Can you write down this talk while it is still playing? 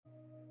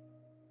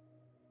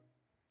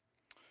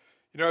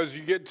You know, as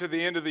you get to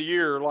the end of the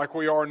year, like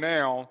we are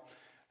now,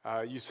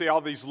 you see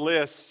all these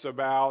lists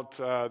about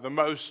the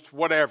most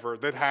whatever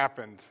that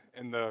happened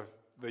in the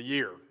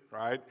year,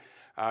 right?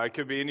 It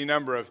could be any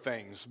number of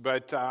things.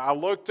 But I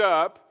looked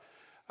up,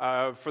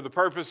 for the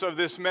purpose of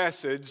this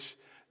message,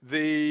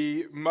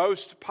 the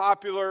most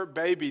popular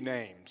baby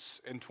names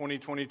in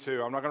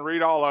 2022. I'm not going to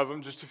read all of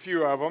them, just a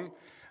few of them.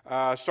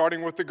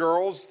 Starting with the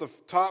girls, the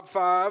top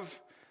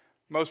 5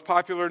 most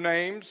popular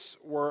names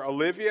were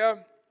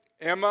Olivia,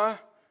 Emma,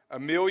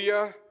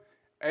 Amelia,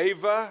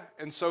 Ava,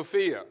 and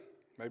Sophia.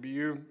 Maybe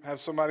you have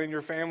somebody in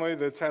your family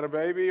that's had a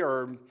baby,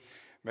 or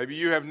maybe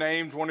you have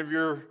named one of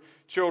your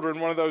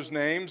children one of those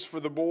names. For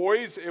the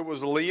boys, it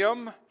was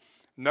Liam,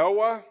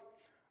 Noah,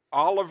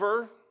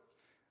 Oliver,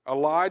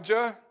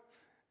 Elijah,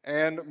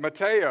 and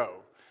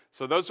Mateo.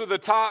 So those are the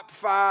top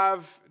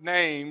 5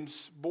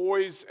 names,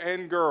 boys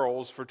and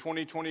girls, for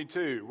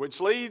 2022,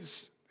 which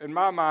leads, in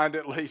my mind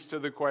at least, to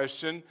the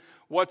question,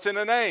 what's in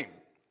a name?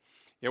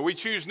 You know, we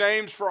choose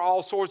names for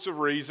all sorts of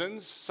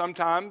reasons,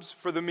 sometimes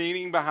for the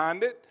meaning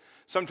behind it,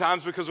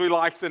 sometimes because we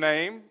like the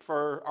name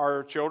for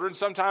our children,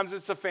 sometimes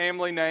it's a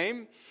family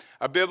name,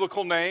 a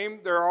biblical name.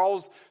 There are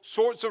all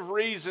sorts of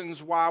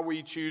reasons why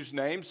we choose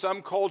names.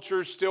 Some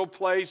cultures still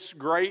place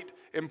great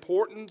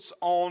importance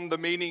on the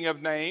meaning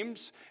of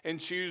names and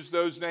choose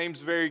those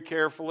names very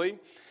carefully.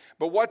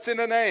 But what's in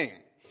a name?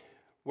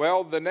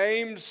 Well, the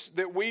names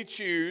that we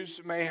choose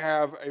may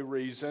have a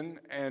reason,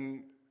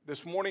 and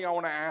this morning I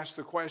want to ask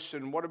the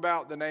question, what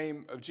about the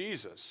name of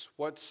Jesus?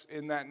 What's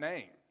in that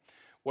name?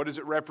 What does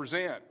it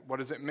represent? What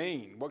does it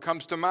mean? What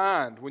comes to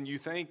mind when you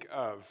think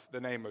of the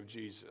name of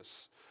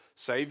Jesus?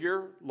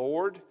 Savior,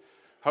 Lord?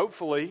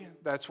 Hopefully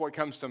that's what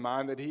comes to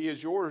mind, that He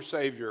is your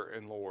Savior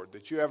and Lord,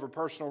 that you have a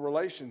personal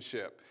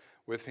relationship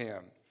with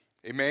Him.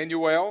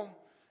 Emmanuel,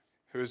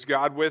 who is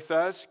God with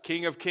us,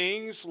 King of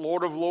Kings,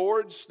 Lord of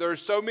Lords. There are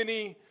so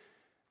many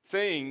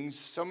things,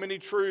 so many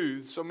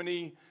truths, so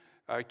many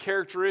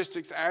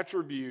characteristics,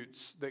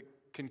 attributes that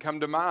can come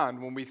to mind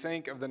when we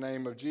think of the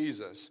name of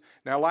Jesus.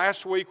 Now,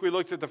 last week we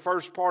looked at the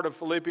first part of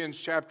Philippians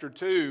chapter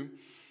 2,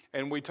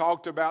 and we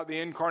talked about the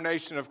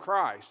incarnation of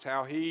Christ,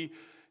 how He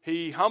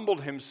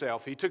humbled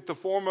Himself. He took the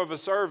form of a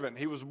servant.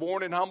 He was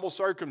born in humble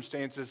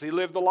circumstances. He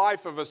lived the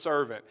life of a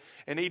servant,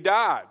 and He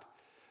died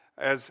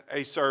as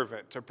a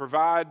servant to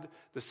provide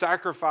the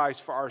sacrifice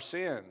for our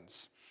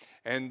sins.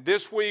 And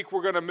this week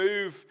we're going to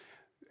move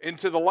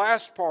into the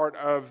last part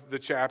of the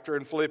chapter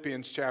in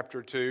Philippians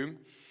chapter 2,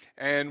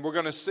 and we're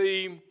going to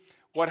see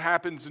what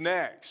happens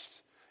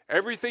next.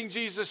 Everything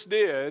Jesus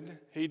did,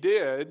 He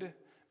did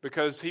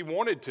because He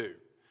wanted to.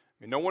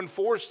 I mean, no one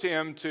forced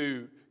Him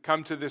to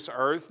come to this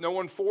earth. No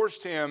one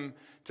forced Him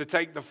to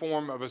take the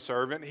form of a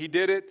servant. He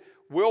did it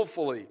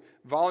willfully,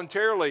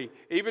 voluntarily,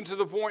 even to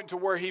the point to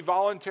where He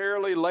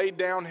voluntarily laid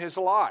down His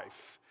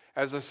life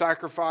as a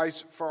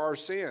sacrifice for our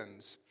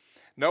sins.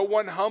 No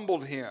one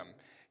humbled Him.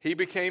 He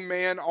became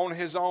man on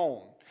His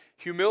own.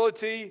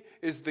 Humility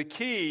is the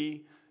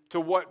key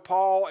to what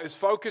Paul is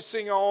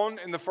focusing on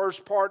in the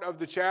first part of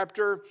the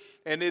chapter,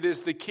 and it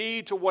is the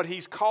key to what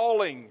he's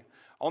calling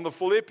on the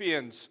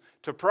Philippians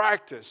to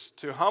practice,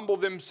 to humble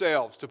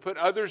themselves, to put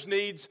others'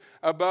 needs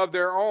above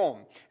their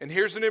own. And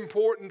here's an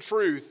important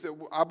truth that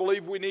I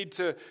believe we need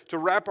to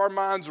wrap our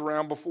minds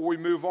around before we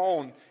move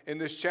on in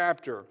this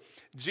chapter.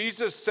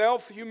 Jesus'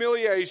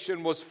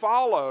 self-humiliation was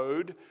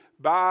followed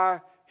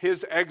by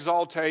His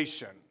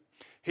exaltation.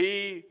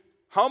 He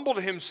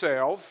humbled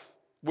Himself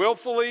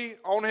willfully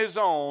on His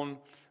own,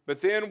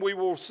 but then we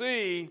will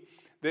see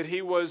that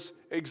He was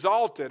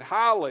exalted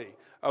highly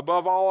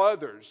above all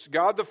others.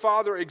 God the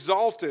Father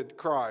exalted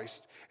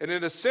Christ. And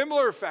in a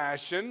similar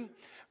fashion,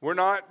 we're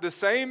not the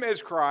same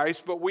as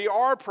Christ, but we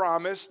are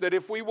promised that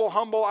if we will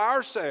humble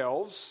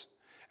ourselves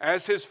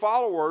as His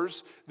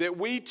followers, that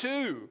we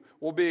too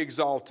will be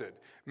exalted.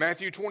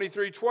 Matthew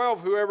 23:12,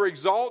 whoever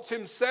exalts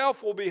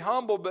himself will be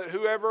humbled, but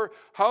whoever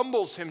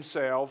humbles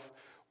himself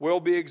will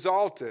be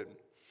exalted.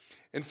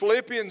 In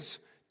Philippians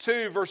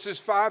 2, verses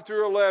 5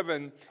 through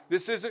 11,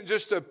 this isn't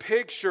just a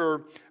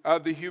picture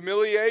of the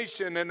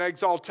humiliation and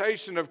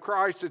exaltation of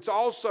Christ. It's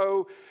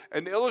also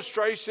an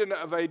illustration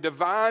of a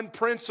divine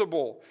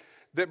principle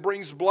that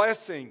brings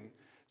blessing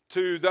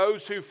to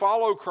those who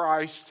follow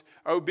Christ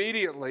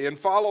obediently and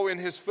follow in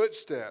His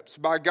footsteps.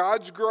 By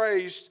God's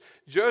grace,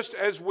 just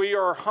as we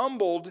are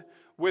humbled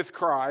with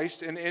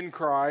Christ and in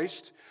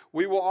Christ,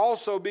 we will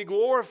also be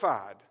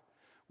glorified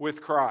with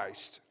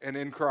Christ and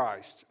in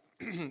Christ.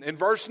 In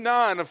verse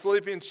 9 of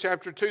Philippians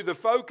chapter 2, the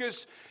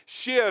focus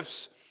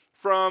shifts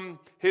from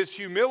His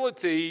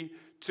humility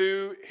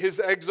to His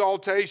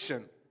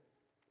exaltation.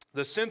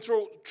 The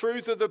central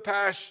truth of the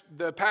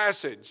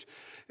passage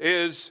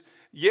is,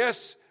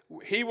 yes,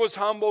 He was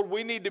humbled,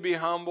 we need to be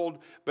humbled,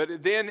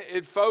 but then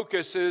it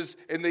focuses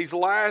in these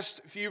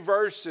last few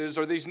verses,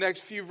 or these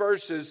next few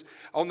verses,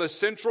 on the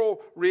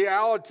central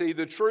reality,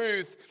 the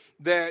truth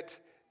that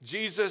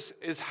Jesus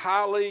is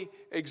highly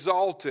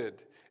exalted,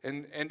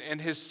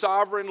 and His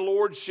sovereign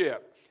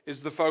lordship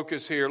is the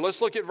focus here. Let's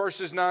look at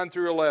verses 9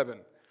 through 11.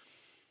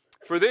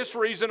 For this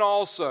reason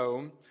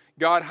also,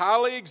 God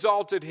highly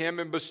exalted him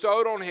and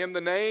bestowed on him the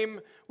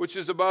name which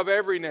is above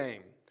every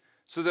name,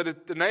 so that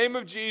at the name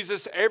of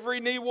Jesus every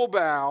knee will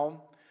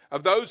bow,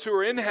 of those who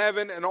are in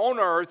heaven and on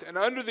earth and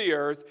under the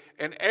earth,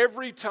 and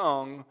every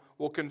tongue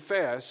will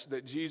confess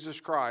that Jesus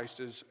Christ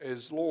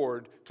is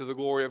Lord, to the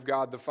glory of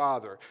God the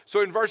Father.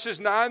 So in verses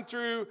 9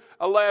 through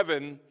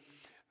 11,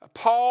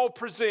 Paul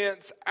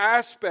presents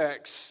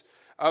aspects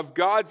of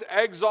God's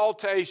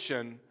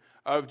exaltation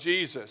of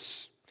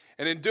Jesus.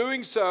 And in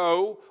doing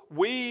so,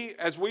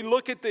 as we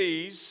look at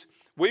these,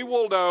 we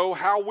will know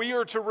how we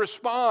are to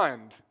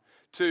respond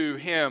to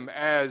him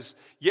as,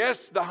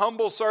 yes, the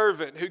humble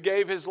servant who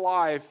gave his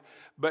life,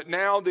 but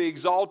now the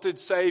exalted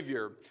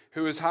Savior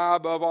who is high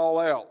above all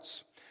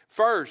else.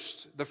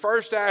 First, the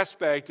first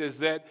aspect is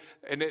that,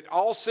 and it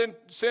all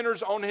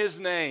centers on his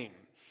name.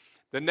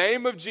 The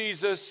name of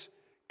Jesus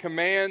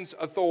commands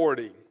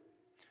authority.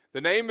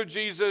 The name of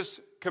Jesus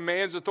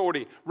commands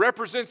authority.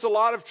 Represents a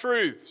lot of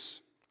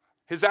truths,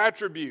 his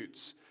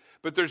attributes.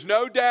 But there's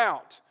no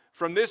doubt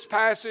from this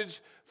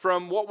passage,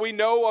 from what we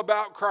know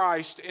about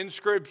Christ in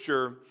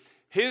Scripture,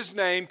 his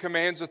name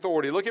commands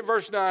authority. Look at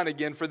verse 9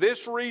 again. For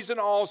this reason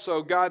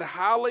also God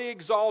highly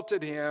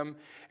exalted him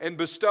and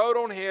bestowed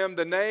on him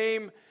the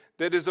name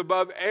that is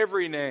above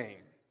every name.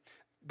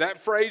 That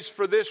phrase,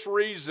 for this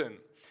reason,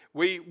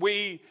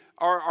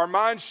 our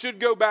minds should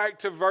go back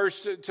to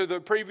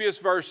the previous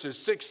verses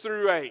 6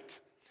 through 8,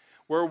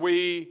 where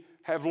we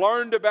have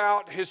learned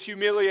about his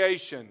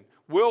humiliation,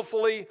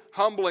 willfully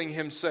humbling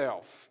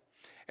himself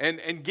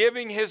and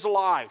giving his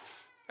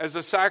life as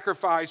a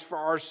sacrifice for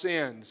our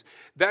sins.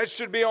 That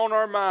should be on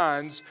our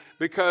minds,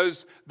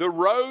 because the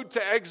road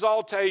to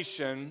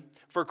exaltation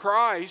for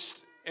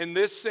Christ in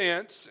this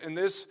sense, in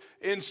this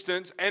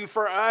instance, and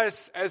for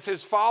us as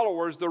his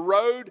followers, the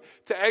road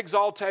to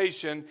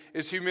exaltation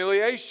is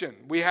humiliation.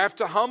 We have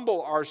to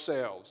humble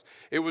ourselves.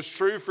 It was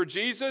true for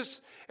Jesus,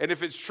 and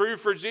if it's true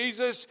for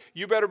Jesus,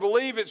 you better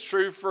believe it's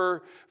true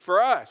for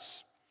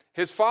us,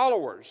 his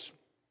followers.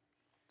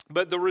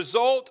 But the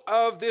result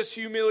of this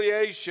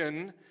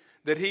humiliation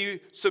that he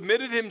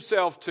submitted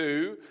himself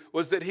to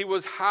was that he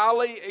was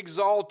highly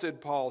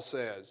exalted, Paul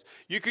says.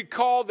 You could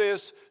call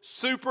this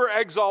super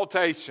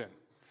exaltation.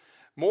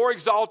 More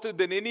exalted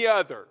than any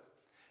other.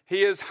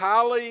 He is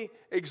highly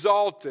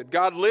exalted.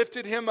 God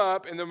lifted him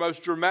up in the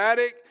most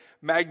dramatic,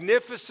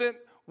 magnificent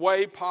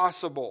way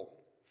possible.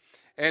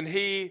 And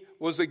he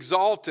was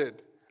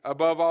exalted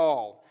above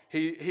all.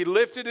 He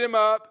lifted him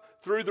up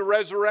through the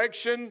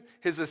resurrection,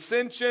 his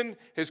ascension,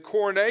 his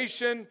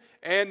coronation,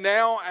 and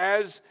now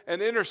as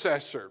an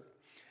intercessor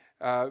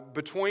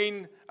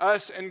between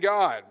us and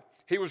God.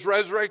 He was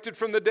resurrected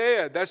from the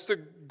dead. That's the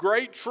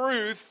great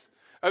truth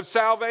of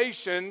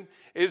salvation,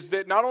 is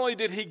that not only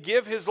did he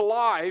give his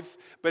life,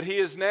 but he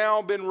has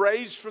now been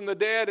raised from the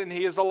dead and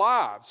he is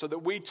alive, so that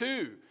we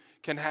too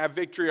can have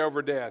victory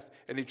over death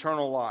and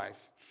eternal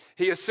life.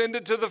 He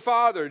ascended to the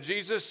Father.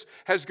 Jesus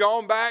has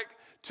gone back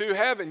to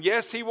heaven.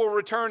 Yes, he will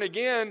return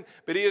again,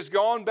 but he has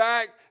gone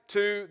back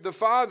to the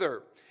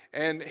Father.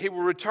 And he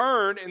will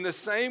return in the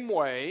same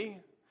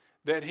way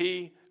that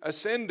he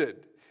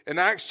ascended. In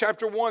Acts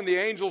chapter 1, the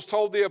angels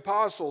told the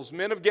apostles,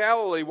 "Men of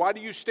Galilee, why do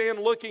you stand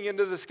looking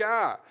into the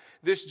sky?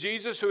 This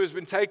Jesus who has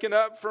been taken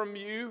up from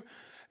you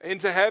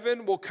into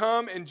heaven will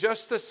come in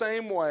just the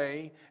same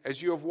way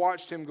as you have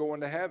watched him go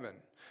into heaven."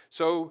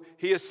 So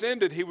he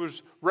ascended, he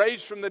was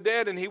raised from the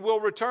dead, and he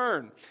will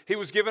return. He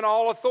was given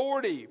all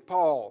authority,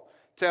 Paul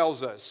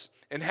tells us,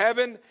 in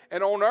heaven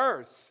and on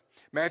earth.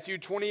 Matthew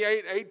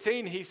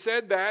 28:18, he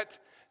said that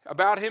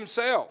about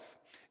himself.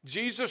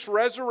 Jesus'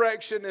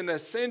 resurrection and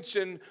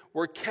ascension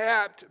were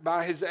capped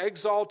by his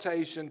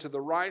exaltation to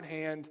the right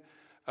hand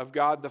of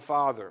God the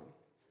Father.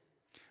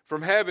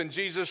 From heaven,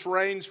 Jesus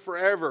reigns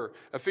forever.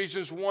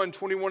 Ephesians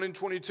 1:21 and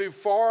 22,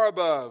 far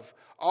above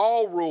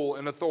all rule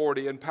and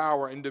authority and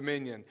power and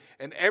dominion,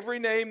 and every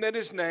name that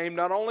is named,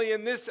 not only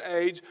in this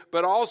age,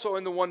 but also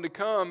in the one to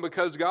come,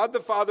 because God the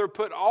Father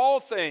put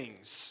all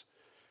things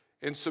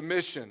in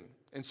submission,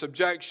 in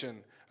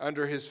subjection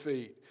under his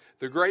feet.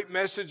 The great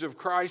message of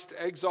Christ's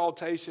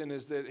exaltation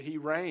is that he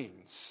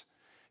reigns.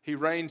 He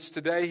reigns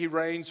today, he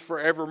reigns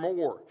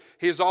forevermore.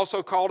 He is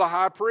also called a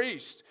high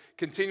priest,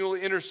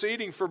 continually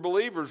interceding for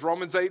believers.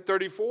 Romans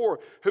 8:34,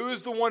 who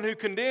is the one who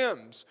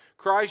condemns?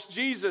 Christ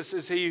Jesus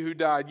is he who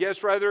died.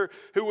 Yes, rather,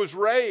 who was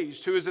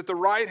raised, who is at the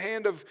right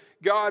hand of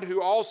God,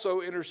 who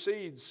also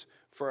intercedes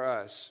for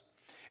us.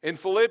 In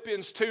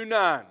Philippians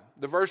 2:9,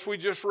 the verse we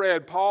just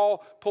read, Paul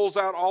pulls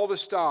out all the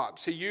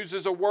stops. He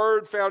uses a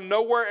word found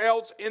nowhere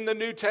else in the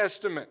New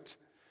Testament.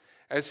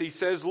 As he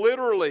says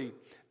literally,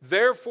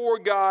 therefore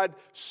God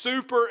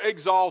super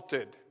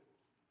exalted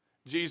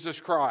Jesus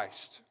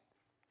Christ.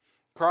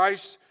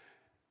 Christ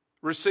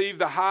received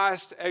the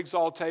highest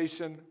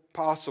exaltation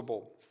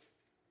possible.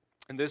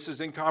 And this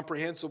is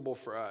incomprehensible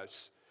for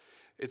us.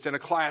 It's in a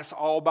class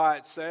all by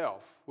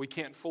itself. We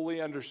can't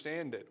fully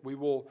understand it. We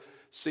will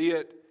see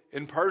it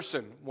in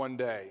person one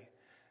day.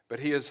 But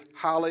he is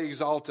highly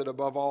exalted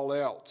above all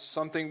else.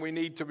 Something we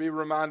need to be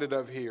reminded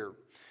of here.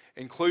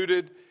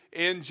 Included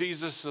in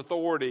Jesus'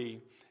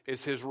 authority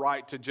is his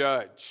right to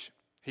judge.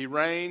 He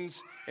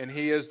reigns and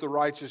he is the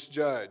righteous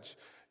judge.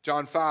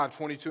 John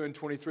 5:22 and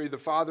 23, the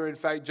Father in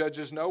fact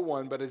judges no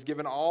one, but has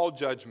given all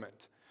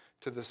judgment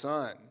to the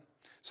Son,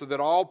 so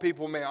that all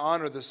people may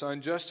honor the Son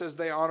just as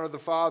they honor the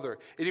Father.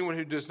 Anyone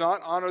who does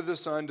not honor the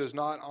Son does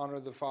not honor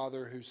the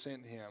Father who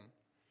sent him.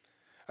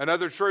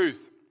 Another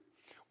truth,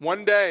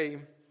 one day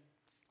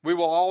we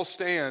will all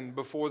stand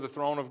before the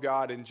throne of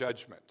God in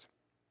judgment.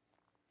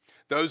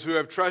 Those who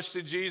have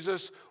trusted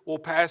Jesus will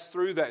pass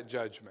through that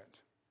judgment.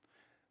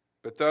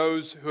 But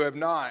those who have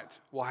not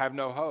will have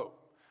no hope.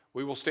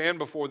 We will stand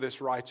before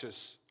this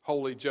righteous,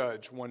 holy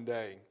judge one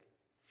day.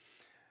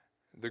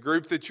 The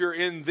group that you're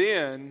in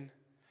then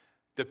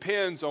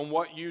depends on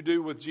what you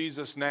do with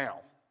Jesus now.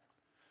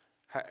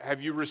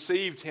 Have you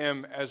received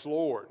him as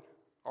Lord?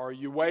 Are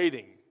you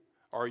waiting?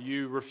 Are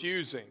you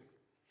refusing?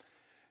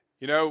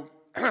 You know,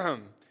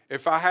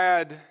 if I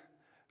had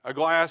a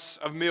glass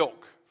of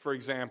milk, for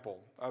example,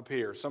 up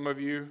here. Some of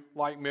you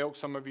like milk,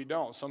 some of you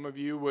don't. Some of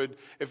you would,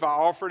 if I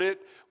offered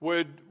it,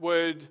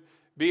 would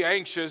be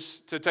anxious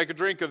to take a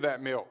drink of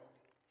that milk.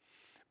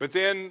 But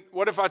then,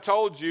 what if I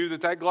told you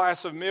that that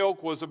glass of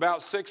milk was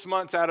about 6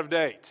 months out of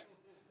date?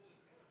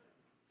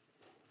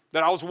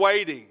 That I was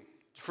waiting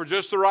for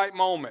just the right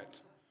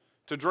moment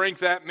to drink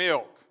that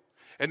milk.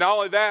 And not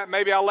only that,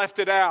 maybe I left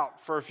it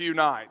out for a few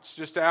nights,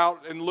 just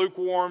out in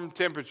lukewarm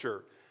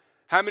temperature.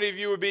 How many of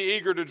you would be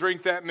eager to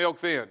drink that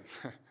milk then?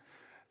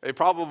 It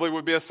probably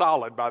would be a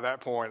solid by that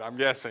point, I'm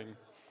guessing.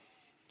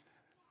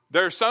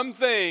 There are some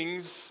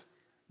things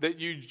that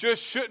you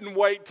just shouldn't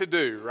wait to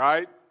do,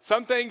 right?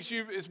 Some things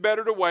it's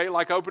better to wait,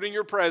 like opening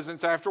your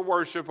presents after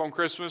worship on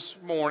Christmas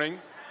morning.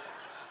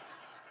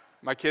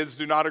 My kids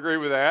do not agree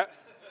with that.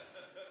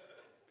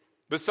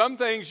 But some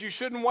things you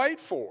shouldn't wait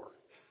for,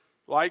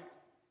 like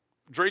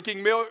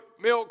drinking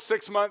milk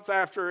 6 months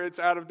after it's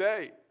out of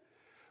date.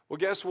 Well,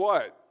 guess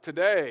what?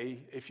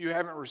 Today, if you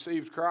haven't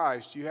received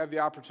Christ, you have the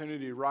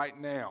opportunity right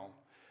now.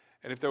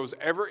 And if there was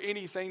ever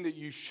anything that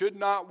you should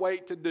not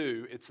wait to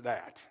do, it's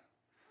that.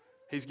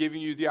 He's giving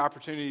you the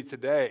opportunity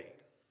today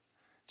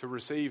to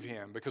receive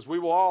him, because we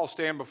will all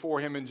stand before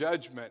him in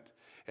judgment,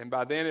 and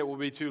by then it will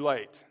be too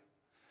late.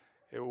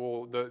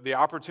 The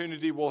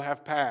opportunity will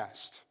have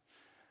passed.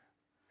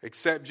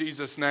 Accept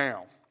Jesus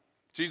now.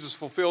 Jesus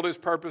fulfilled his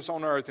purpose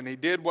on earth, and he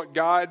did what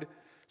God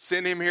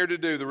sent him here to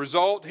do. The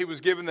result, he was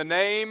given the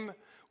name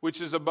which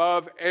is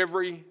above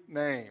every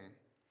name.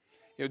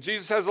 You know,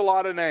 Jesus has a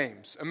lot of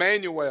names.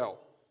 Emmanuel,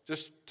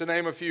 just to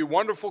name a few.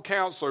 Wonderful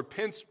Counselor,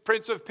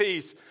 Prince of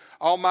Peace,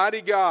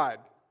 Almighty God,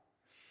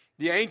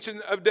 the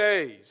Ancient of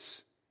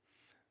Days,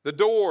 the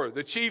Door,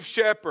 the Chief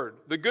Shepherd,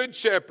 the Good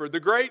Shepherd, the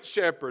Great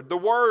Shepherd, the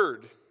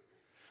Word,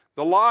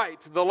 the Light,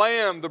 the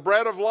Lamb, the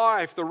Bread of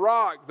Life, the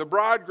Rock, the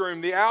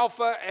Bridegroom, the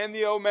Alpha and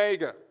the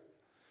Omega.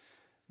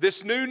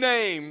 This new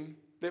name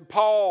that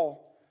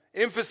Paul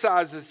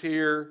emphasizes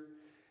here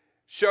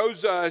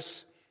shows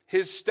us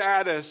his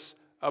status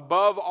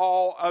above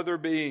all other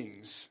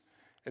beings.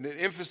 And it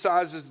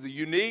emphasizes the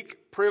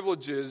unique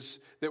privileges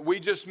that we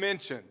just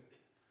mentioned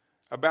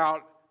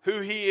about who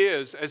he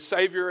is as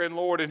Savior and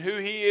Lord, and who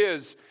he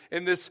is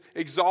in this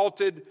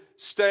exalted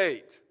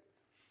state.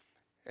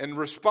 In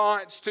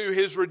response to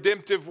his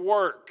redemptive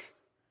work,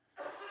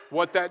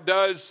 what that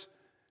does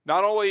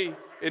not only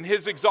in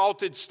his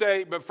exalted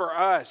state, but for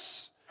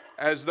us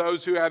as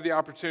those who have the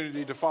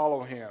opportunity to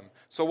follow him.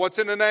 So what's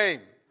in a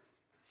name?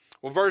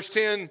 Well, verse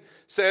 10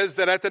 says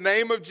that at the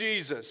name of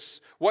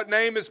Jesus, what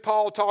name is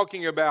Paul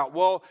talking about?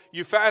 Well,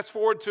 you fast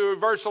forward to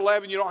verse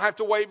 11, you don't have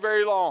to wait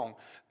very long.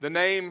 The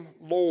name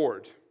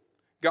Lord,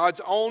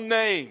 God's own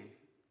name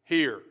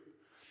here.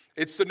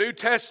 It's the New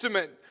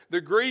Testament,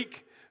 the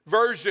Greek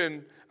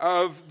version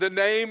of the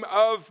name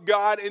of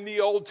God in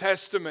the Old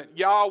Testament,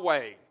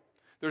 Yahweh.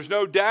 There's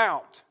no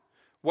doubt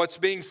what's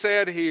being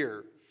said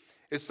here.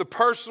 It's the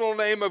personal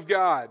name of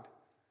God,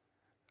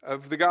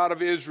 of the God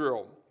of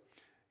Israel.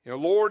 You know,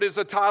 Lord is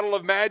a title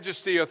of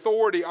majesty,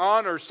 authority,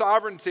 honor,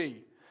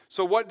 sovereignty.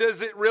 So what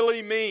does it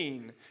really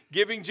mean?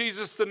 Giving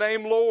Jesus the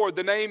name Lord,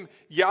 the name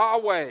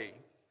Yahweh,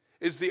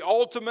 is the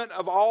ultimate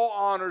of all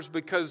honors,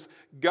 because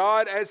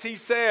God, as he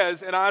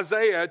says in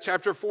Isaiah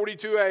chapter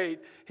 42:8,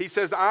 he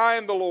says, I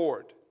am the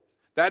Lord.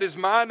 That is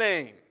my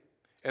name,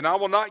 and I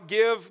will not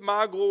give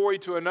my glory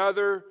to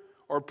another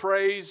or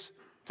praise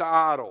to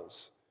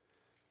idols.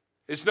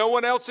 It's no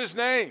one else's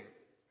name.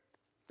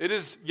 It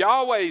is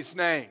Yahweh's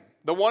name,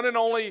 the one and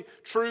only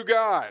true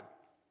God.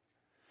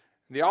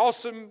 The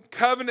awesome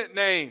covenant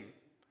name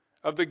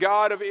of the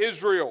God of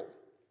Israel.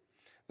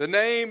 The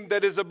name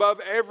that is above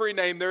every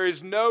name. There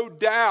is no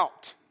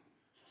doubt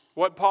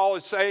what Paul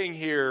is saying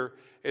here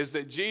is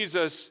that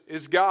Jesus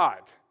is God.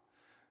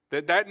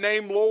 That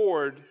name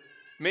Lord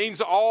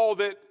means all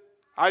that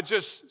I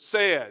just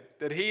said.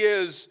 That he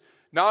is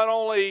not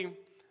only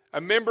a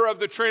member of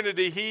the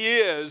Trinity, he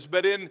is,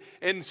 but in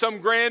some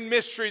grand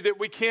mystery that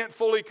we can't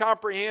fully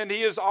comprehend,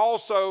 he is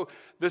also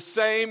the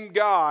same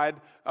God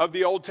of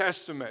the Old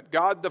Testament.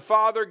 God the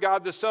Father,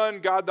 God the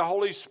Son, God the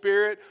Holy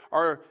Spirit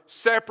are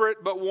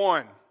separate but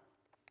one.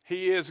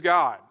 He is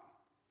God.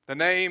 The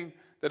name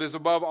that is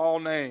above all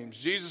names.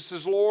 Jesus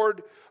is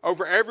Lord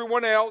over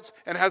everyone else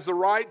and has the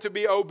right to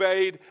be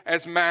obeyed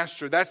as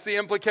master. That's the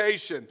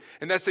implication.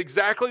 And that's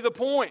exactly the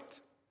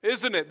point,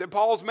 isn't it, that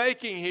Paul's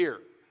making here?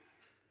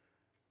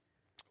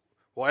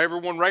 Will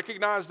everyone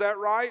recognize that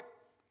right?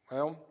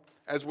 Well,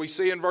 as we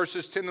see in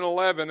verses 10 and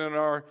 11 in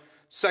the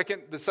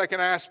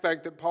second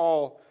aspect that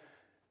Paul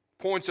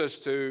points us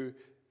to,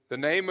 the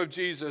name of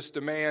Jesus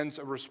demands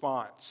a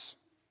response.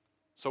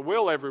 So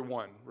will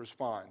everyone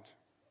respond?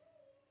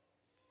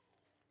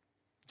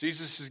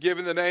 Jesus is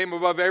given the name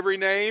above every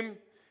name,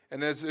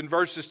 and as in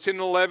verses 10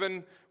 and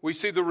 11, we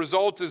see the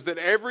result is that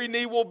every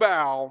knee will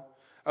bow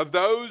of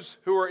those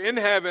who are in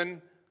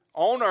heaven,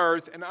 on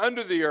earth, and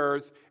under the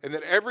earth, and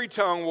that every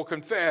tongue will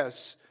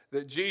confess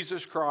that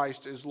Jesus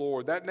Christ is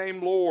Lord. That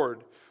name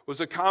Lord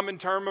was a common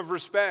term of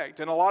respect,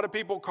 and a lot of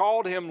people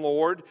called him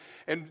Lord,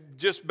 and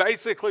just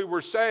basically were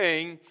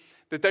saying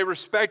that they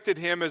respected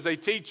him as a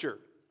teacher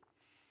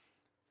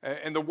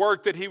and the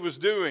work that he was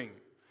doing.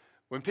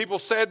 When people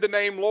said the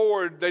name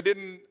Lord, they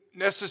didn't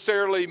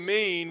necessarily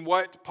mean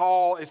what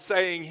Paul is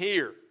saying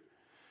here.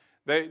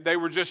 They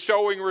were just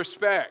showing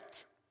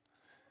respect.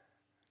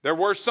 There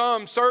were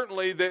some,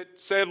 certainly, that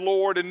said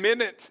Lord and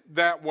meant it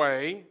that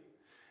way,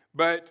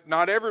 but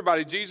not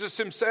everybody. Jesus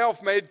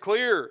himself made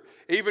clear,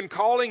 even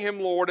calling him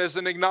Lord as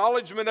an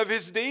acknowledgement of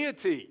his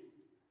deity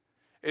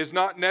is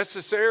not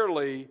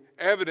necessarily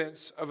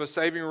evidence of a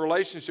saving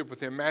relationship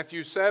with him.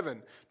 Matthew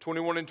 7,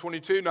 21 and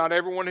 22, not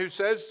everyone who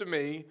says to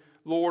me,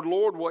 Lord,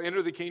 Lord, will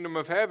enter the kingdom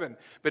of heaven,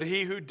 but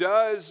he who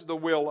does the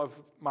will of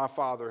my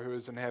Father who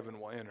is in heaven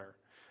will enter.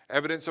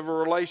 Evidence of a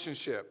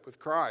relationship with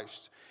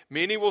Christ.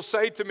 Many will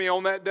say to me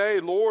on that day,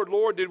 Lord,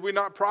 Lord, did we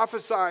not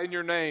prophesy in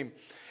your name,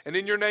 and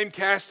in your name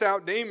cast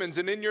out demons,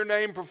 and in your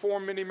name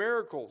perform many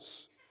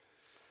miracles?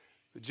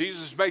 But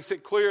Jesus makes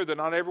it clear that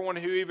not everyone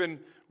who even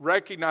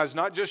recognizes,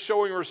 not just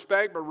showing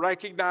respect, but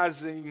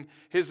recognizing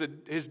his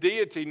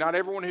deity, not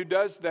everyone who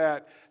does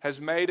that has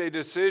made a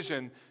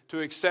decision to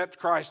accept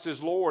Christ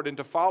as Lord and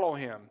to follow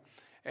him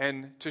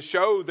and to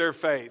show their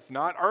faith,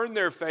 not earn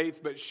their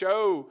faith, but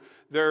show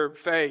their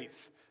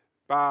faith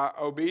by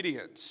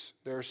obedience.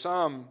 There are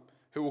some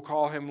who will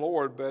call him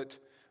Lord, but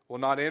will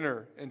not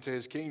enter into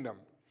his kingdom.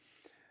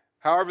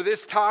 However,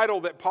 this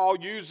title that Paul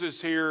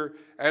uses here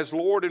as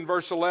Lord in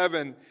verse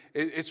 11,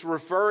 it's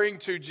referring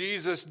to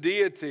Jesus'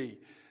 deity,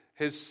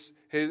 his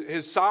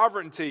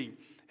sovereignty,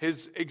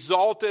 his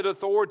exalted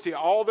authority,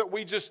 all that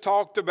we just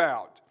talked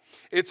about.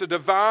 It's a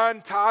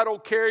divine title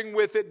carrying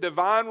with it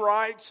divine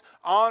rights,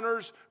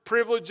 honors,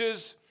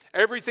 privileges,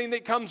 everything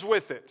that comes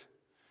with it,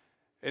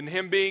 and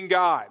him being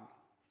God.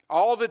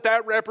 All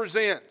that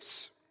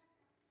represents.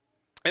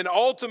 And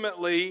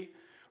ultimately,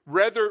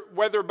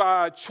 whether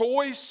by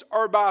choice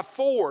or by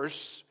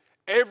force,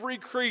 every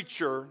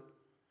creature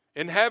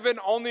in heaven,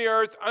 on the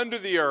earth, under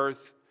the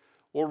earth,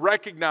 will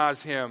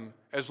recognize him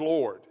as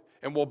Lord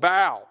and will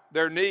bow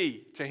their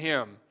knee to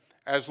him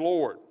as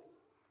Lord.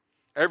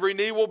 Every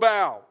knee will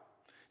bow,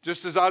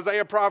 just as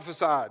Isaiah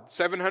prophesied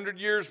 700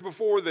 years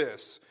before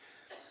this.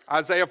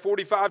 Isaiah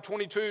 45,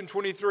 22 and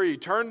 23,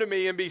 turn to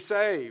me and be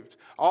saved,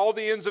 all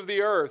the ends of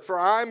the earth, for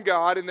I am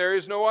God and there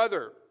is no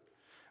other.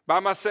 By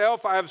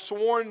myself I have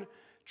sworn,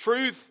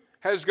 truth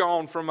has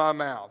gone from my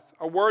mouth,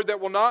 a word that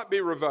will not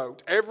be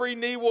revoked. Every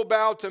knee will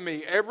bow to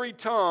me, every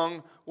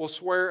tongue will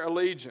swear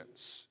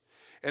allegiance.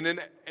 And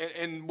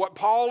in what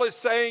Paul is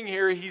saying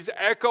here, he's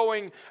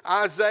echoing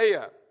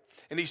Isaiah.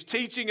 And he's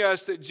teaching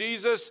us that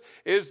Jesus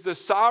is the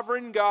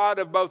sovereign God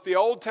of both the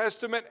Old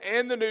Testament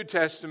and the New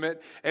Testament.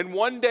 And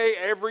one day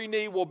every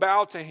knee will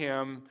bow to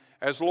him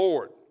as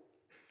Lord.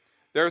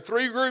 There are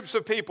three groups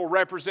of people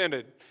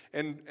represented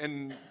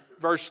in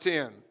verse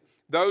 10.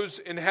 Those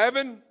in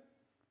heaven,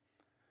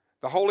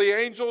 the holy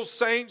angels,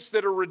 saints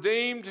that are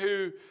redeemed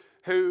who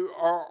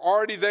are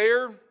already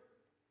there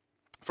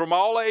from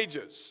all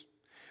ages.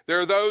 There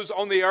are those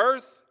on the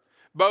earth.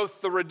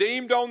 Both the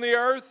redeemed on the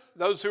earth,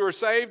 those who are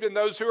saved and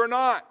those who are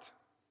not,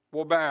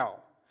 will bow.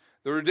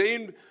 The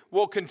redeemed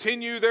will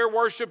continue their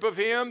worship of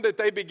him that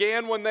they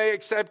began when they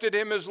accepted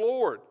him as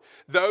Lord.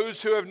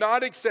 Those who have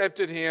not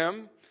accepted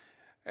him,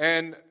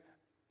 and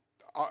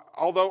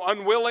although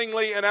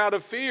unwillingly and out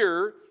of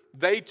fear,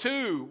 they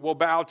too will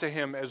bow to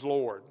him as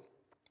Lord.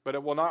 But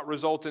it will not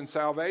result in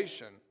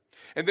salvation.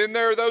 And then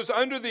there are those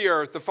under the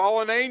earth, the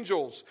fallen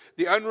angels,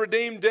 the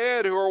unredeemed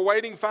dead who are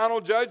awaiting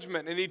final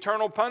judgment and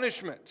eternal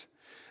punishment.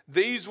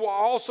 These will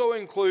also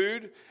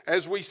include,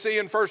 as we see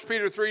in 1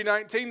 Peter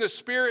 3:19, the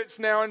spirits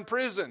now in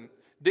prison,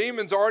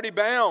 demons already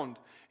bound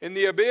in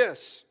the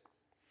abyss.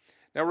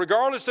 Now,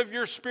 regardless of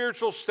your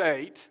spiritual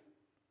state,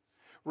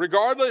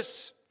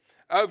 regardless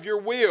of your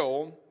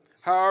will,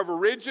 however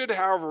rigid,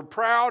 however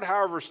proud,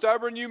 however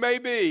stubborn you may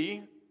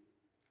be,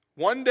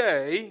 one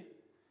day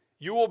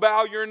you will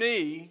bow your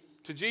knee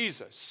to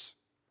Jesus.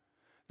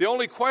 The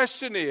only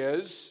question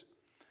is,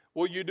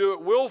 will you do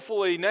it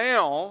willfully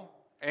now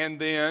and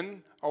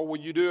then, or will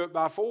you do it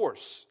by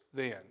force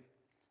then?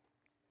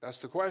 That's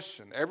the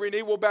question. Every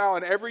knee will bow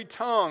and every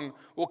tongue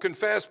will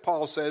confess,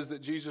 Paul says,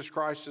 that Jesus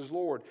Christ is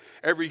Lord.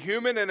 Every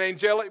human and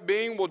angelic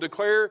being will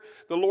declare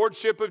the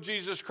lordship of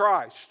Jesus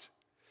Christ.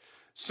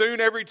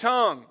 Soon every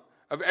tongue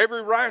of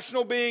every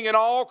rational being in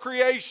all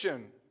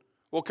creation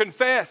will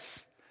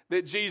confess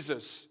that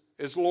Jesus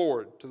is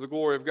Lord, to the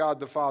glory of God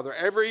the Father.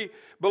 Every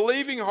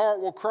believing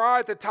heart will cry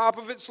at the top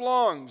of its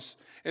lungs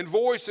in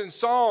voice and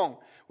song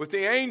with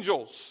the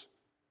angels,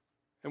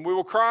 and we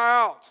will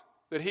cry out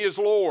that He is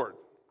Lord.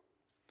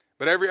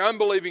 But every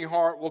unbelieving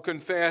heart will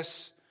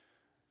confess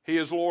He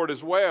is Lord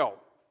as well.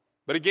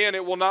 But again,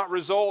 it will not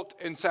result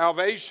in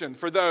salvation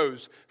for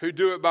those who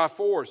do it by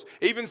force.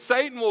 Even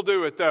Satan will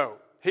do it, though.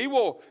 He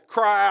will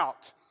cry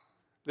out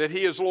that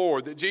He is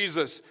Lord, that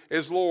Jesus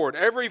is Lord.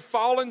 Every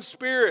fallen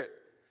spirit,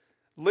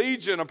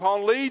 legion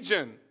upon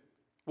legion,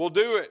 will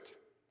do it.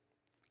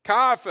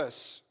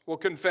 Caiaphas will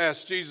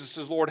confess Jesus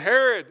is Lord.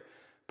 Herod,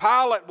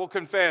 Pilate will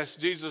confess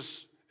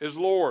Jesus is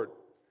Lord.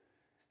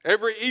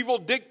 Every evil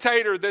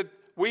dictator that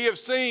we have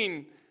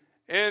seen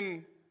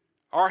in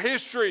our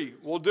history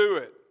will do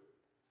it,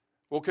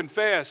 will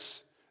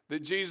confess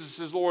that Jesus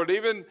is Lord.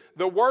 Even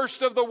the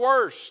worst of the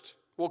worst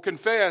will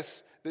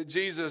confess that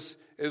Jesus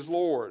is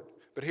Lord.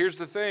 But here's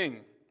the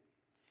thing.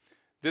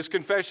 This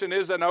confession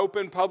is an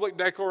open public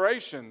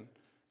declaration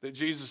that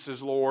Jesus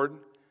is Lord.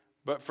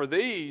 But for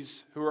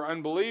these who are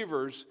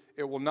unbelievers,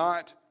 it will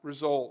not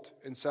result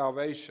in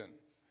salvation.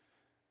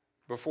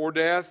 Before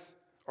death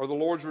or the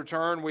Lord's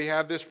return, we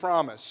have this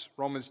promise.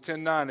 Romans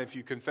 10:9, if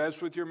you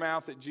confess with your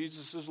mouth that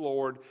Jesus is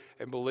Lord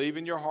and believe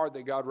in your heart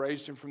that God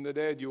raised Him from the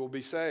dead, you will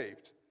be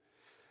saved.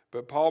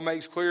 But Paul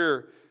makes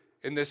clear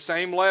in this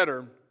same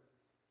letter,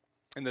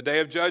 in the day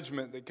of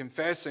judgment, that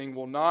confessing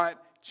will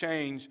not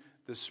change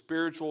the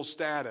spiritual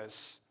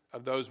status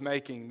of those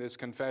making this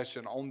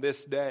confession on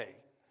this day,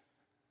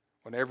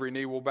 when every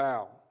knee will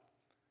bow.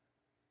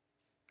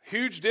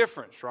 Huge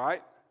difference,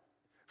 right?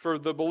 For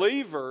the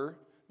believer,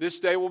 this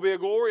day will be a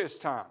glorious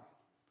time,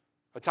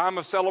 a time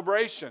of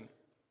celebration,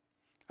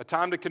 a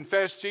time to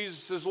confess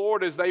Jesus as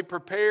Lord as they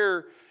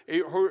prepare,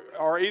 who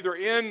are either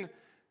in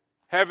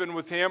heaven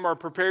with Him or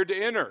prepared to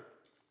enter.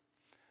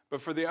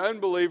 But for the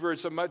unbeliever,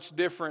 it's a much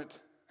different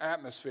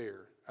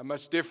atmosphere, a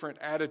much different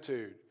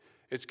attitude.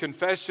 It's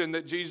confession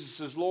that Jesus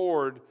is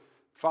Lord,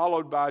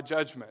 followed by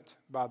judgment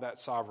by that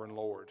sovereign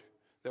Lord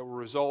that will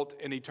result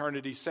in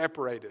eternity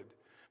separated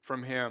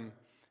from Him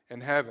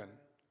in heaven.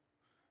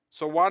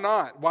 So why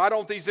not? Why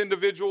don't these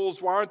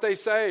individuals, why aren't they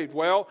saved?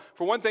 Well,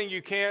 for one thing,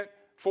 you can't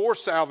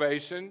force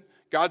salvation.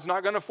 God's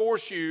not going to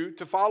force you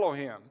to follow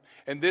Him.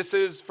 And this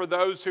is, for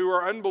those who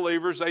are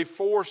unbelievers, a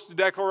forced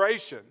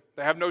declaration.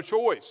 They have no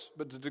choice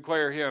but to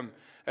declare Him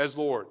as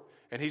Lord.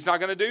 And He's not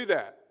going to do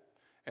that.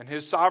 And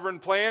His sovereign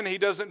plan, He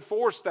doesn't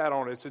force that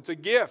on us. It's a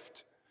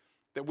gift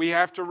that we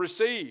have to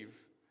receive.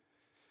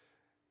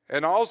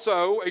 And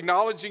also,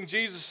 acknowledging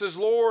Jesus as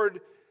Lord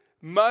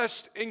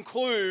must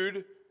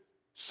include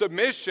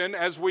submission,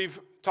 as we've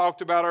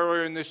talked about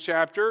earlier in this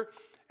chapter,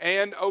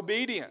 and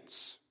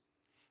obedience.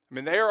 I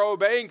mean, they are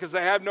obeying because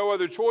they have no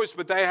other choice,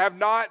 but they have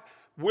not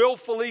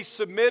willfully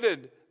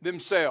submitted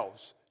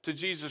themselves to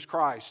Jesus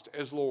Christ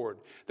as Lord.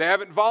 They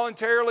haven't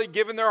voluntarily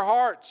given their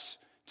hearts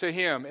to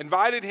Him,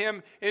 invited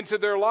Him into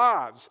their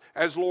lives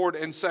as Lord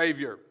and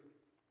Savior.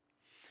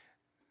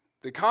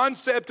 The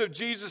concept of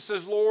Jesus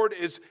as Lord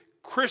is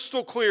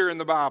crystal clear in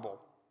the Bible.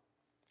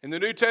 In the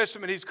New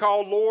Testament, He's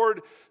called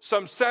Lord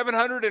some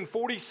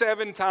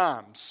 747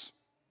 times.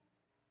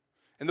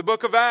 In the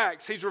book of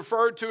Acts, He's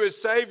referred to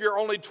as Savior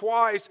only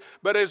twice,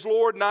 but as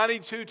Lord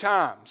 92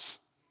 times.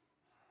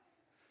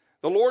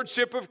 The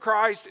Lordship of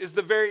Christ is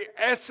the very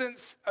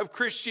essence of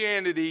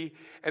Christianity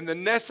and the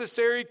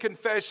necessary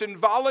confession,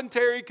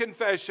 voluntary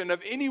confession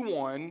of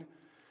anyone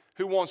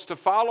who wants to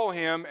follow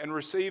Him and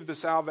receive the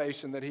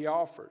salvation that He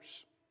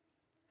offers.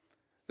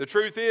 The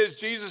truth is,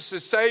 Jesus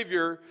is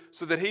Savior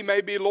so that He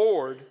may be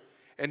Lord,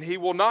 and He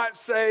will not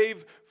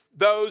save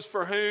those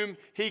for whom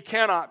He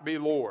cannot be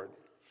Lord.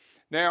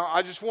 Now,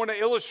 I just want to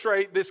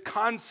illustrate this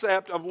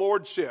concept of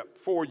lordship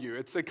for you.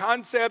 It's the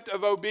concept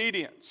of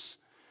obedience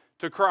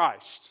to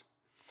Christ.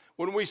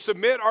 When we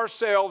submit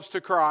ourselves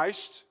to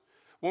Christ,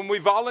 when we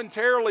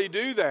voluntarily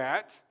do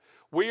that,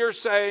 we are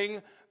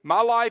saying,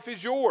 my life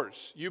is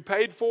yours. You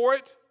paid for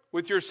it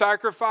with your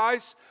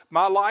sacrifice.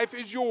 My life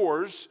is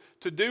yours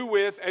to do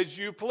with as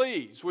you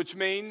please, which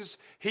means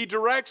He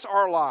directs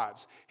our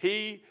lives.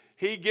 He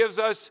gives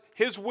us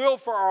His will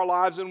for our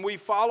lives, and we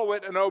follow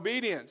it in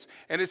obedience.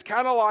 And it's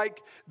kind of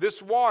like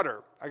this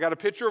water. I got a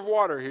pitcher of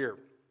water here.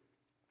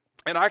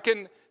 And I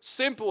can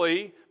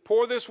simply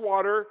pour this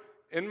water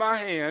in my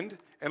hand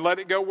and let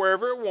it go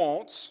wherever it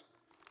wants.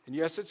 And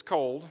yes, it's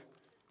cold,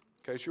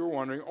 in case you were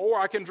wondering. Or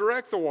I can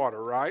direct the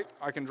water, right?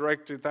 I can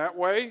direct it that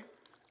way.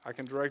 I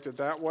can direct it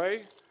that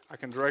way. I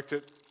can direct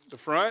it the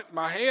front.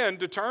 My hand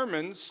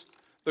determines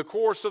the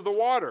course of the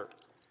water.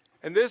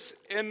 And this,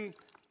 in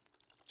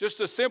just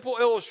a simple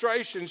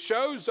illustration,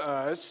 shows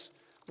us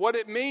what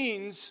it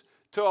means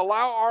to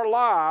allow our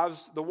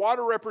lives, the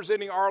water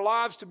representing our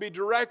lives, to be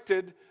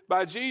directed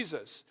by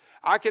Jesus.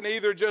 I can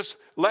either just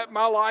let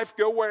my life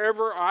go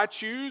wherever I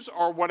choose,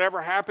 or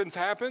whatever happens,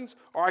 happens,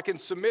 or I can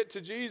submit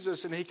to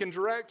Jesus and he can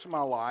direct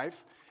my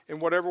life in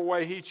whatever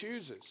way he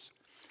chooses.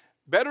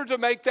 Better to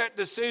make that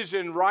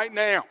decision right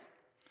now.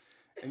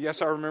 And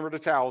yes, I remembered a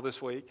towel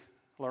this week.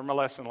 Learned my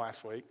lesson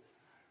last week.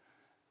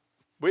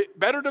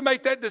 Better to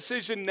make that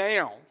decision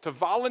now, to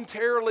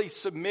voluntarily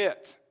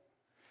submit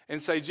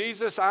and say,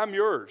 Jesus, I'm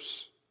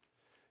yours.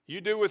 You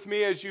do with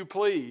me as you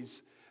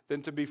please,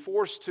 than to be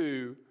forced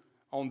to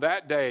on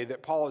that day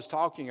that Paul is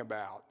talking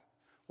about,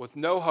 with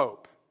no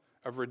hope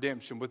of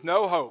redemption, with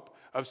no hope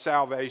of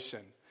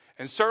salvation,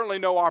 and certainly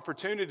no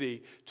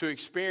opportunity to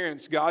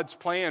experience God's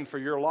plan for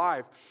your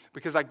life.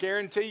 Because I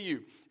guarantee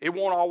you, it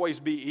won't always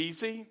be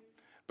easy,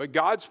 but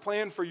God's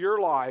plan for your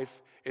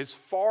life is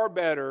far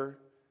better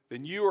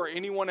than you or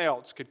anyone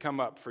else could come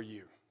up for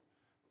you.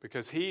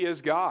 Because he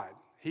is God.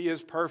 He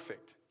is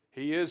perfect.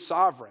 He is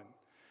sovereign.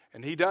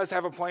 And he does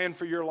have a plan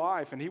for your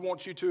life, and he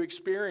wants you to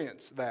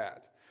experience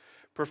that.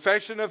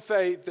 Profession of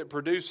faith that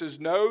produces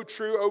no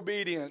true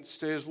obedience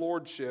to his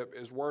lordship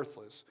is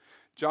worthless.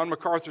 John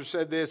MacArthur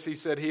said this. He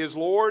said, he is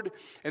Lord,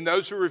 and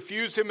those who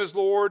refuse him as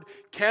Lord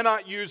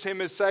cannot use him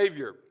as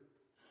Savior.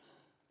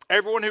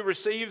 Everyone who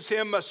receives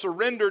him must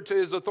surrender to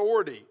his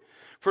authority.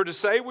 For to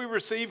say we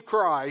receive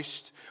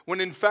Christ,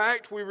 when in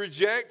fact we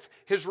reject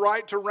his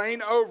right to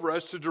reign over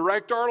us, to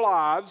direct our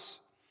lives,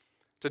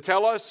 to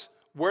tell us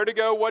where to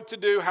go, what to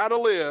do, how to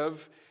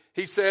live,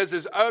 he says,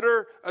 is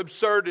utter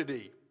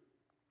absurdity.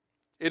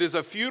 It is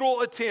a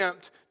futile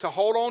attempt to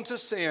hold on to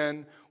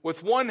sin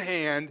with one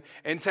hand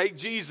and take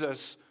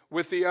Jesus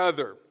with the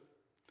other.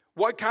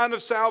 What kind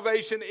of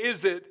salvation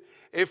is it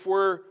if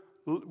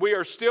we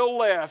are still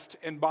left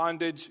in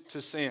bondage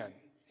to sin?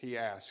 He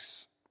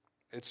asks.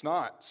 It's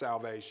not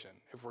salvation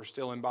if we're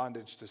still in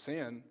bondage to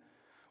sin.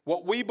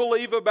 What we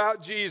believe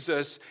about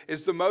Jesus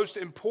is the most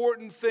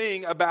important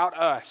thing about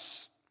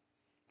us.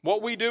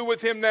 What we do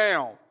with him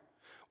now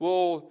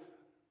will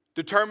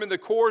determine the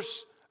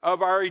course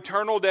of our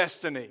eternal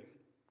destiny.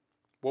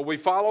 Will we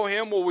follow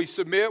him? Will we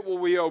submit? Will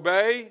we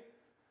obey?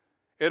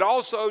 It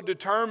also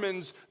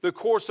determines the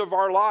course of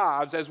our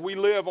lives as we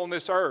live on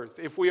this earth.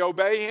 If we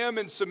obey him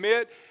and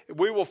submit,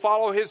 we will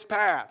follow his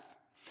path.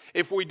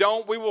 If we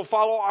don't, we will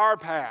follow our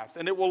path,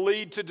 and it will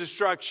lead to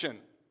destruction.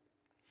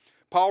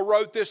 Paul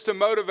wrote this to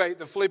motivate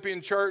the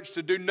Philippian church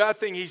to do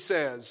nothing, he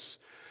says,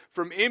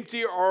 do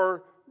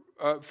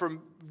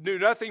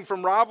nothing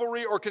from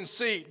rivalry or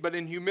conceit, but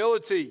in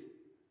humility,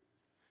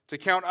 to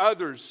count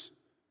others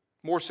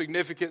more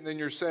significant than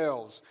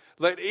yourselves.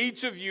 Let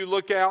each of you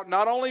look out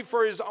not only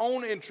for his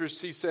own interests,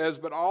 he says,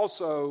 but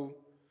also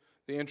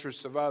the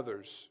interests of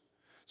others.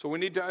 So we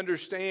need to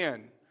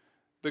understand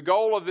the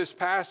goal of this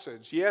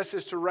passage, yes,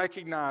 is to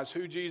recognize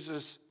who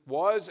Jesus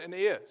was and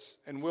is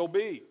and will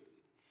be.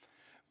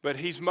 But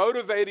he's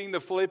motivating the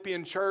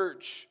Philippian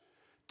church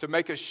to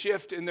make a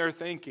shift in their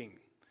thinking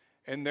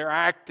and their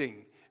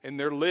acting and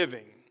their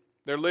living.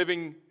 They're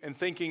living and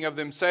thinking of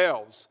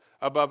themselves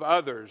above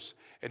others.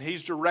 And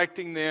he's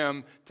directing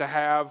them to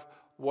have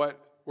what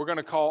we're going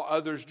to call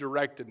others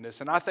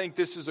directedness. And I think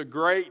this is a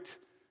great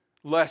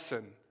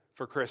lesson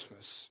for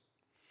Christmas.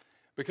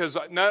 Because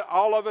not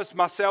all of us,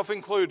 myself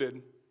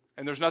included,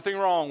 and there's nothing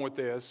wrong with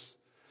this,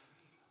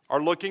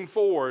 are looking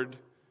forward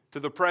to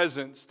the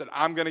presents that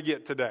I'm going to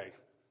get today.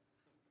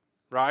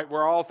 Right?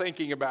 We're all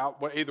thinking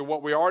about either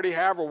what we already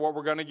have or what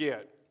we're going to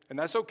get. And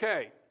that's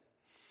okay.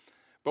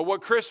 But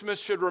what Christmas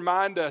should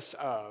remind us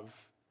of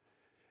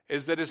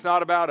is that it's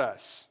not about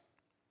us.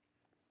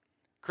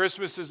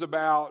 Christmas is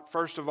about,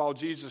 first of all,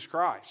 Jesus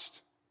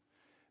Christ.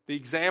 The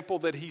example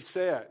that he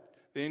set,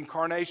 the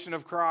incarnation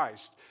of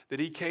Christ, that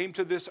he came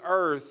to this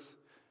earth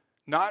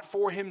not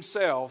for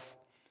himself,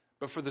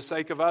 but for the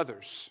sake of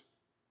others.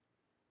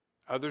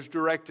 Others'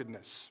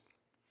 directedness.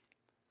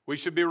 We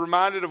should be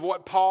reminded of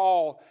what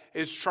Paul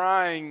is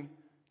trying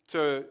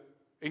to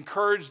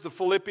encourage the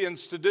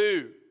Philippians to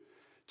do.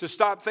 To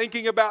stop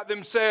thinking about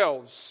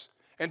themselves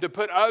and to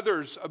put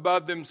others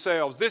above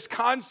themselves. This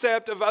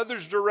concept of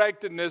others'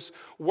 directedness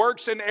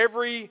works in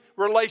every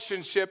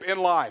relationship in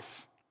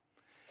life.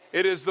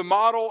 It is the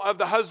model of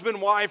the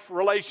husband-wife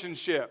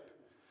relationship.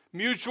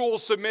 Mutual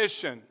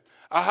submission.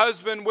 A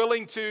husband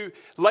willing to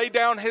lay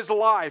down his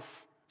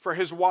life for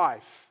his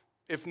wife,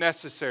 if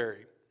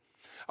necessary.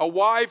 A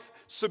wife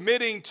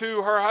submitting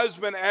to her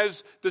husband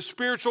as the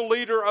spiritual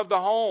leader of the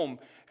home,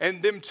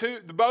 and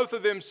both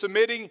of them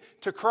submitting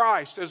to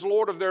Christ as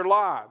Lord of their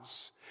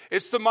lives.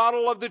 It's the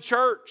model of the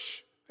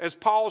church, as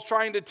Paul's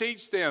trying to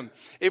teach them.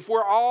 If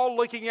we're all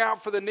looking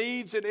out for the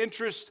needs and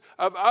interests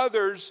of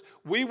others,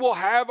 we will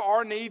have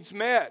our needs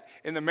met.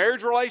 In the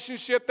marriage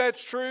relationship,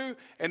 that's true,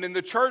 and in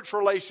the church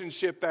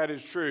relationship, that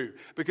is true.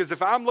 Because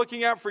if I'm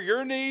looking out for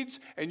your needs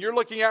and you're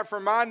looking out for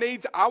my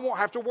needs, I won't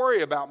have to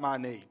worry about my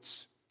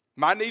needs.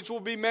 My needs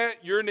will be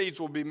met, your needs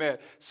will be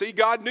met. See,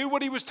 God knew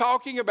what he was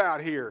talking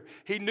about here.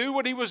 He knew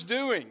what he was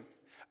doing.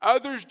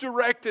 Others'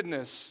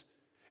 directedness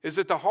is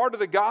at the heart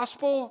of the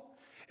gospel,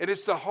 and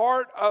it's the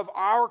heart of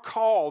our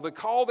call, the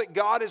call that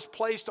God has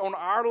placed on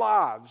our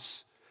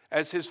lives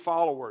as His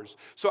followers.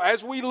 So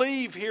as we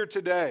leave here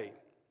today,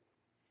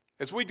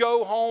 as we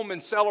go home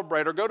and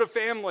celebrate, or go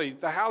to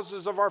the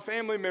houses of our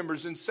family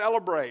members and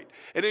celebrate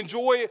and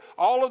enjoy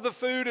all of the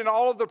food and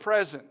all of the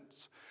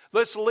presents,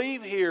 let's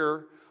leave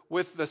here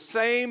with the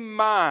same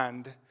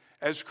mind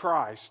as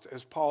Christ,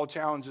 as Paul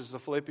challenges the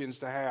Philippians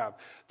to have.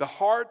 The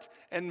heart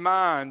and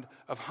mind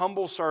of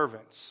humble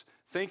servants,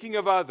 thinking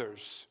of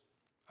others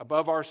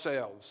above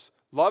ourselves,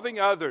 loving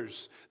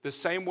others the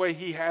same way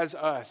He has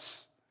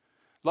us,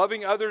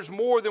 loving others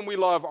more than we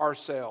love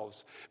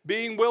ourselves,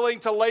 being willing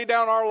to lay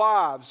down our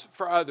lives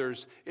for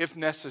others if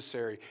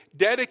necessary,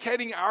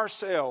 dedicating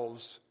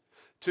ourselves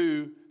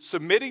to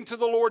submitting to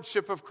the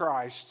Lordship of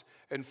Christ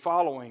and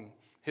following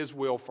His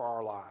will for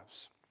our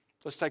lives.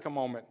 Let's take a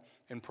moment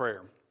in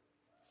prayer.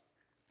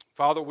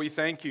 Father, we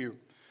thank You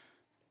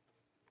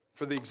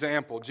for the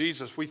example.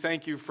 Jesus, we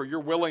thank You for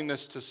Your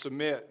willingness to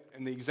submit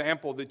and the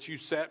example that You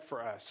set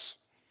for us.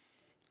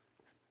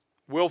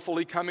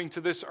 Willfully coming to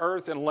this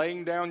earth and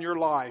laying down Your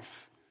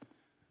life,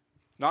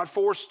 not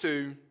forced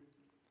to,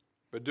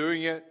 but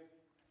doing it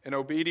in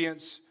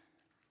obedience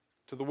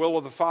to the will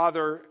of the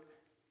Father,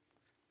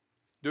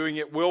 doing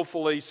it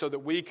willfully so that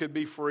we could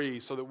be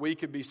free, so that we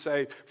could be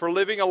saved, for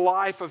living a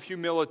life of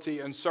humility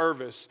and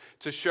service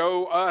to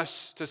show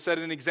us, to set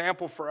an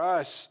example for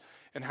us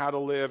in how to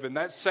live. And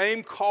that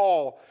same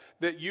call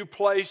that You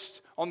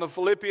placed on the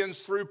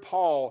Philippians through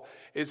Paul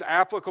is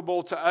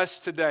applicable to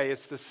us today.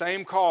 It's the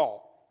same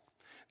call,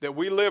 that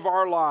we live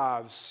our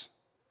lives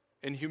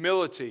in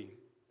humility,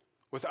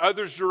 with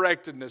others'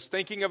 directedness,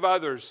 thinking of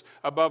others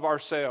above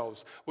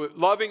ourselves, with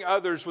loving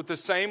others with the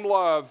same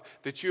love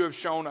that You have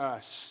shown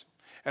us.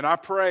 And I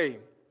pray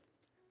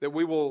that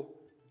we will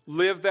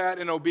live that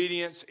in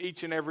obedience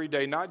each and every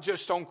day, not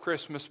just on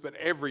Christmas, but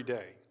every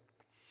day.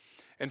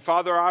 And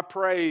Father, I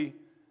pray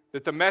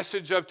that the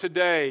message of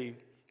today,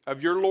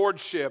 of Your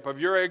lordship, of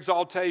Your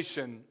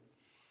exaltation,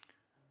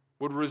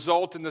 would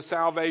result in the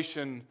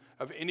salvation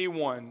of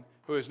anyone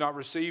who has not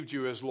received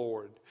You as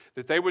Lord.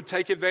 That they would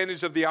take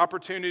advantage of the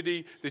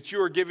opportunity that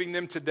You are giving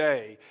them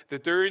today.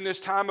 That during this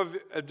time of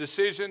a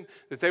decision,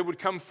 that they would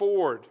come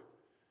forward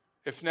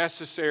if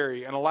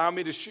necessary and allow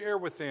me to share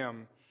with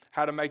them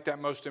how to make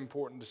that most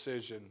important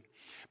decision.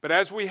 But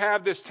as we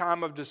have this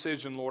time of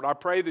decision, Lord, I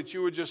pray that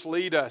You would just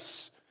lead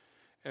us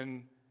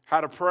in how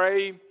to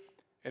pray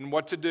and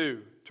what to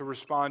do to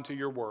respond to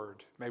Your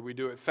word. May we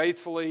do it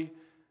faithfully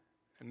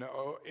and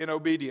in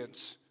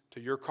obedience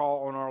to Your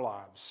call on our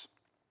lives.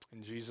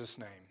 In Jesus'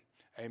 name,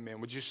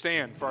 amen. Would you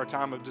stand for our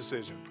time of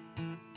decision?